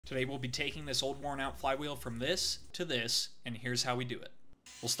Today we'll be taking this old worn out flywheel from this to this, and here's how we do it.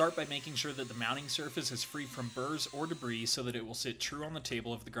 We'll start by making sure that the mounting surface is free from burrs or debris so that it will sit true on the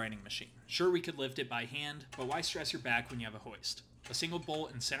table of the grinding machine. Sure, we could lift it by hand, but why stress your back when you have a hoist? A single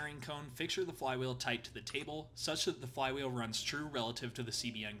bolt and centering cone fixture the flywheel tight to the table such that the flywheel runs true relative to the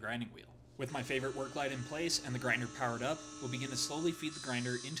CBN grinding wheel. With my favorite work light in place and the grinder powered up, we'll begin to slowly feed the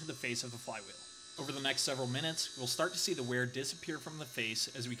grinder into the face of the flywheel. Over the next several minutes, we'll start to see the wear disappear from the face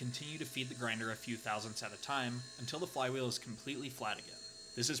as we continue to feed the grinder a few thousandths at a time until the flywheel is completely flat again.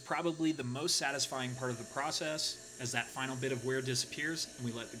 This is probably the most satisfying part of the process, as that final bit of wear disappears and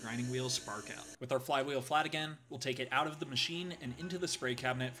we let the grinding wheel spark out. With our flywheel flat again, we'll take it out of the machine and into the spray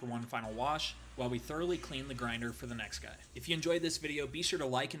cabinet for one final wash, while we thoroughly clean the grinder for the next guy. If you enjoyed this video, be sure to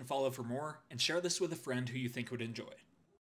like and follow for more, and share this with a friend who you think would enjoy.